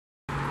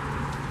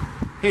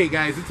Hey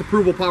guys, it's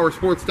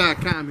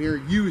ApprovalPowersports.com here,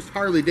 used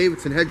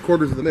Harley-Davidson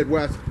headquarters of the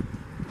Midwest.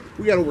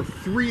 We got over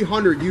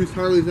 300 used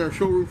Harleys in our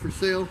showroom for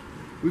sale.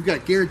 We've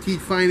got guaranteed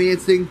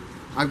financing.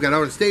 I've got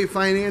out-of-state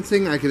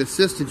financing. I can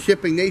assist in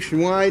shipping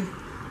nationwide.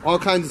 All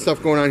kinds of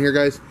stuff going on here,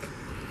 guys.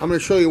 I'm going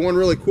to show you one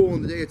really cool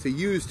one today. It's a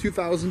used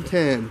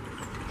 2010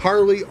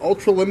 Harley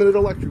Ultra Limited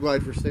Electra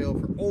Glide for sale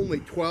for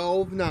only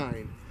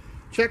 $12,900.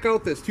 Check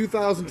out this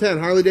 2010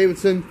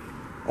 Harley-Davidson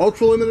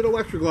Ultra Limited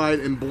Electra Glide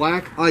in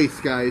black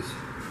ice, guys.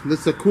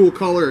 This is a cool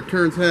color. It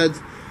turns heads.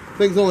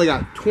 Thing's only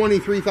got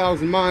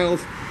 23,000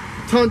 miles.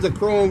 Tons of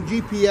chrome,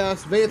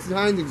 GPS, Vance &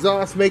 Hines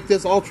exhaust make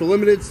this ultra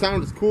limited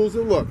sound as cool as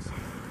it looks.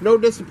 No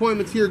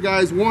disappointments here,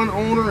 guys. One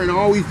owner and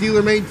always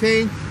dealer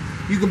maintained.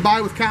 You can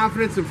buy with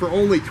confidence and for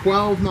only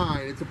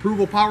 $12,900. It's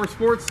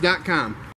ApprovalPowersports.com.